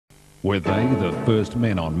Were they the first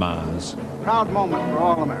men on Mars? Proud moment for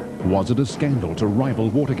all Americans. Was it a scandal to rival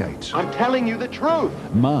Watergate? I'm telling you the truth.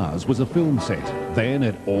 Mars was a film set. Then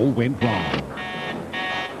it all went wrong.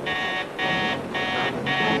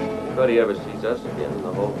 Nobody ever sees us again, and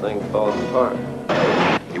the whole thing falls apart.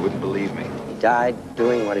 You wouldn't believe me. He died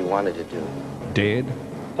doing what he wanted to do. Dead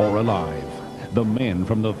or alive? The men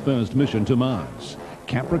from the first mission to Mars.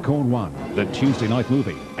 Capricorn 1, the Tuesday night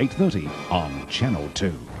movie, 8:30 on Channel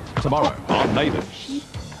 2. Tomorrow on Neighbours. She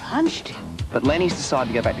punched him. But Lenny's decided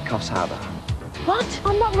to go back to Coffs Harbour. What?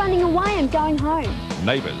 I'm not running away, I'm going home.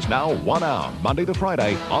 Neighbours now 1 hour, Monday to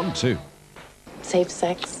Friday on 2. Safe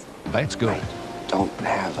sex. That's good. Don't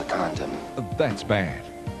have a condom. That's bad.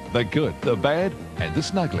 The good, the bad, and the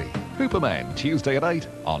snuggly. Hooperman, Tuesday at 8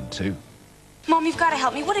 on 2. Mom, you've got to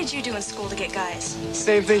help me. What did you do in school to get guys?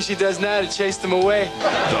 Same thing she does now to chase them away.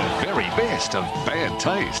 The very best of bad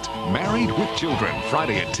taste. Married with Children,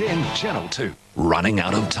 Friday at 10, Channel 2. Running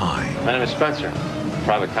out of time. My name is Spenser.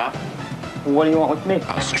 Private cop. What do you want with me?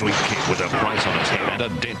 A street kid with a price on his head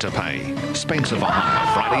and a debt to pay. Spenser for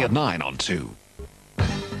hire, Friday at 9 on 2.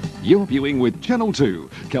 You're viewing with Channel 2.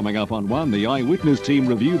 Coming up on 1, the EyeWitness team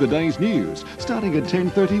review the day's news. Starting at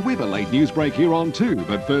 10:30 with a late Newsbreak here on 2.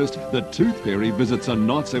 But first, the Tooth Fairy visits a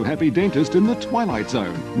not-so-happy dentist in the Twilight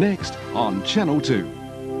Zone. Next on Channel 2.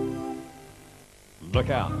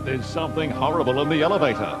 Look out, there's something horrible in the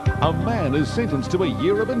elevator. A man is sentenced to a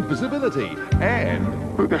year of invisibility. And...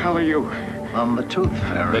 Who the hell are you? I'm the Tooth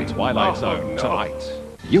Fairy. The Twilight Zone tonight.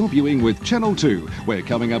 You're viewing with Channel 2. We're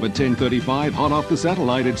coming up at 10:35 hot off the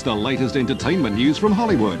satellite. It's the latest entertainment news from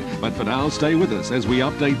Hollywood. But for now, stay with us as we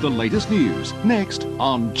update the latest news. Next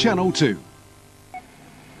on Channel 2.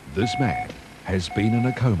 This man has been in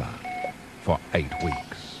a coma for 8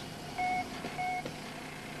 weeks.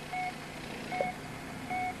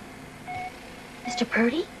 Mr.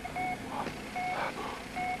 Purdy?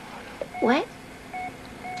 What?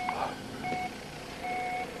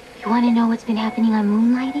 You want to know what's been happening on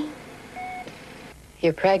Moonlighting?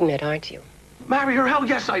 You're pregnant, aren't you? Marry her? Hell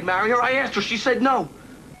yes, I'd marry her. I asked her. She said no.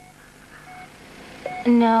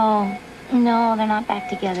 No, they're not back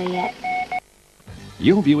together yet.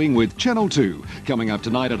 You're viewing with Channel 2. Coming up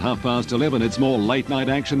tonight at 11:30, it's more late-night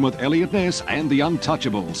action with Elliot Ness and the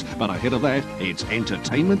Untouchables. But ahead of that, it's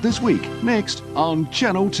Entertainment This Week. Next on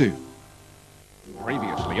Channel 2.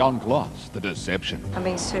 Previously on Gloss, The Deception. I'm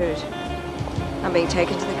being sued. I'm being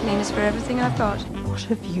taken to the cleaners for everything I've got. What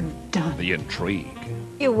have you done? The intrigue.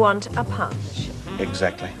 You want a punch?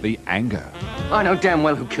 Exactly. The anger. I know damn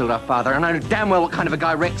well who killed our father, and I know damn well what kind of a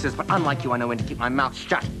guy Rex is, but unlike you, I know when to keep my mouth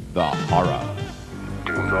shut. The horror.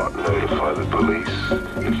 Do not notify the police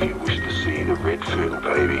if you wish to see the Redfield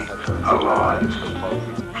baby alive.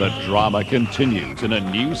 The drama continues in a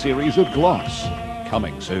new series of Gloss.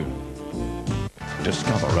 Coming soon.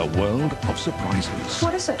 Discover a world of surprises.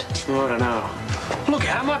 What is it? Oh, I don't know. Look,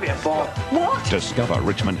 that might be a ball. What? Discover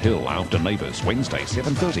Richmond Hill after Neighbours, Wednesday,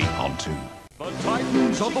 7:30 on 2. The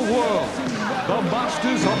Titans of the world, the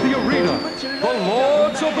Masters of the Arena, the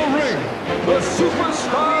Lords of the Ring, the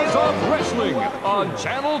Superstars of Wrestling on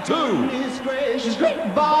Channel 2.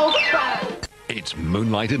 It's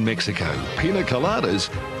Moonlight in Mexico, pina coladas,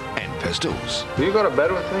 and pistols. You got a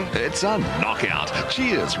bet with me? It's a knockout.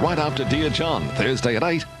 Cheers right after Dear John, Thursday at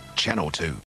 8, Channel 2.